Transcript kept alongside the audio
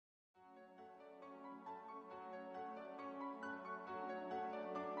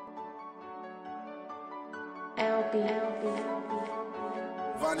Vonnie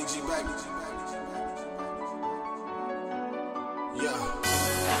G baby. Yeah.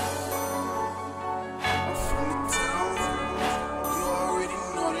 I'm from the town. You already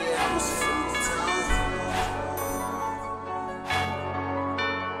know that I was from the town.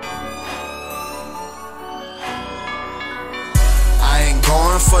 I ain't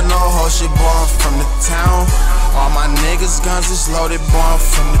going for no whole shit, boy, I'm from the town. All my niggas guns is loaded, boy, I'm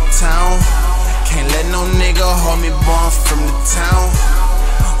from the town. Can't let no nigga hold me, boy, I'm from the town.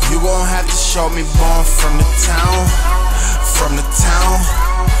 You gon' have to show me, boy, I'm from the town. From the town,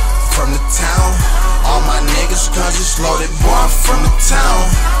 from the town. All my niggas guns is loaded, boy, I'm from the town.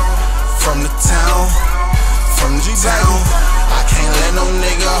 From the town, from the town. I can't let no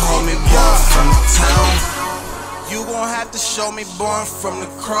nigga hold me, boy, I'm from the town. You gon' have to show me, boy, I'm from the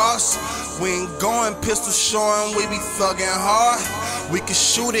cross. We ain't going pistol showing, we be thuggin' hard. We can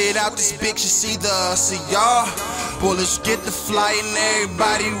shoot it out this bitch, it's either us or y'all. Bullets get the flying,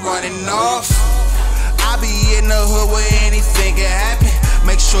 everybody running off. I be in the hood where anything can happen.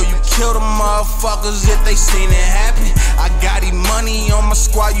 Make sure you kill the motherfuckers if they seen it happen. I got money on my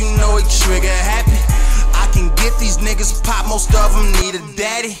squad, you know it trigger happy. I can get these niggas pop, most of them need a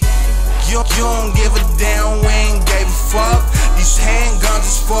daddy. You don't give a damn, we ain't gave a fuck. These handguns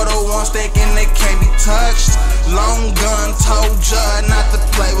is for the ones thinking they can't be touched. Long gun told ya not to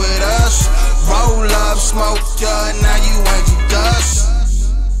play with us. Roll up, smoke ya, now you ain't you dust.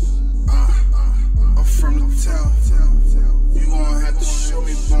 I'm from the town. You gon' have to show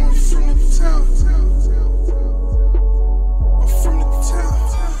me, boy, I'm from the town. I'm from the town.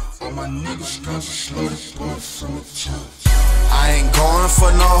 All my niggas guns is loaded, boy, I'm from the town. I ain't going for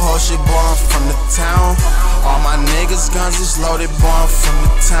no whole shit, boy, I'm from the town. All my niggas guns is loaded, boy, I'm from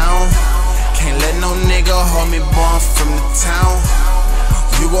the town. Can't let no nigga hold me, boy, I'm from the town.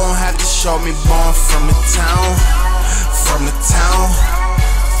 You gon' have to show me, boy, I'm from the town. From the town,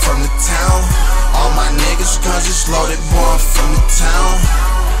 from the town. All my niggas guns is loaded, boy, I'm from the town.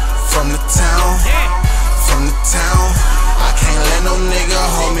 From the town, from the town. I can't let no nigga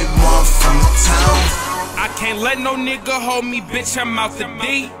hold me, boy, I'm from the town. I can't let no nigga hold me, bitch, I'm out the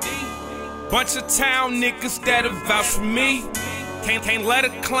D. Bunch of town niggas that'll vouch for me. Can't let a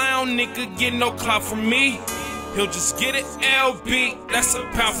clown nigga get no clout from me. He'll just get an LB, that's a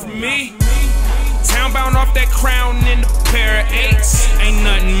pound for me. Town bound off that crown in a pair of 8s. Ain't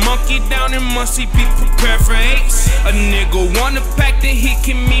nothing monkey down in Muncie, be prepared for 8s. A nigga wanna pack that he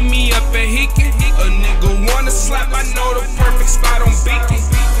can meet me up at Heakin'. A nigga wanna slap, I know the perfect spot on Beacon.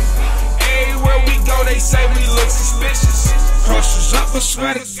 Everywhere we go, they say we look suspicious. Crushers up, I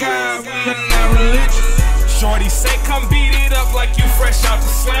swear to God, we are not religious. Shorty say, come beat it up like you fresh out the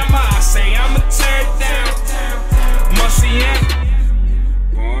slammer. I say, I'ma tear it down. Muncie,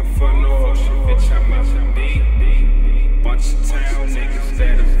 going for no shit, bitch, I'm out the deep. Bunch of town niggas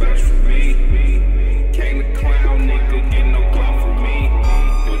that'll vouch for me. Can't a clown nigga get no clout for me.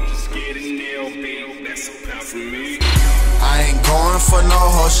 You'll just get an LB, that's a pound for me. I ain't going for no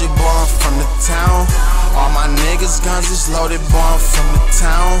whole shit, boy, I'm from the town. All my niggas guns is loaded, boy, I'm from the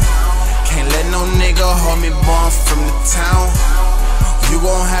town. Can't let no nigga hold me, boy, I'm from the town. You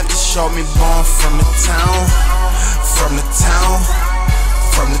gon' have to show me, boy, I'm from the town. From the town,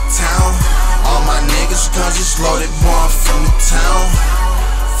 from the town. All my niggas guns is loaded, boy, I'm from the town.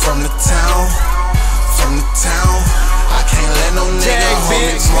 From the town, from the town. I can't let no nigga hold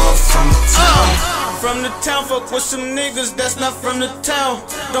me, boy, I'm from the town. From the town, fuck with some niggas that's not from the town.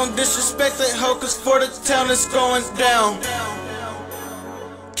 Don't disrespect that hoe, cause for the town it's going down.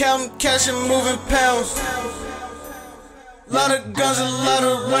 Counting cash and moving pounds. Lot of guns, a lot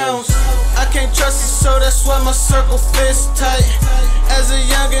of rounds. I can't trust it, so that's why my circle fits tight. As a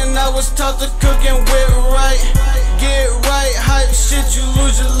youngin', I was taught to cook and whip right. Get right, hype shit, you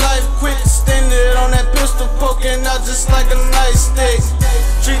lose your life quick. Extended on that pistol, poking out just like a nightstick.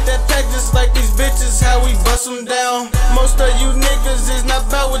 Treat that pack just like these bitches, how we bust them down. Most of you niggas is not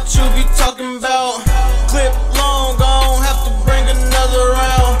about what you be talking about. Clip long, gon' have to bring another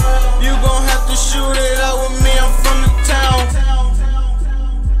round. You gon' have to shoot it out with me, I'm from the town.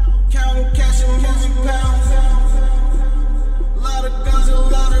 Counting cash and moving pounds. Lot of guns, a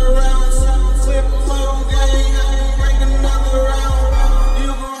lot of rounds. Clip long, gang, have to bring another round. You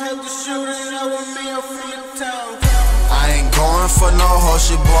gon' have to shoot it out with me, I'm from the town. I ain't going for no whole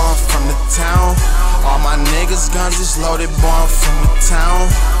shit, boy, I'm from the town. All my niggas guns is loaded, boy, I'm from the town.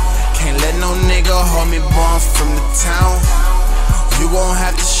 Can't let no nigga hold me, boy, I'm from the town. You gon'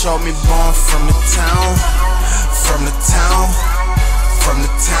 have to show me, boy, I'm from the town. From the town, from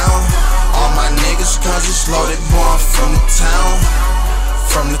the town. All my niggas guns is loaded, boy, I'm from the town.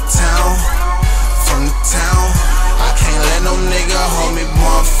 From the town, from the town.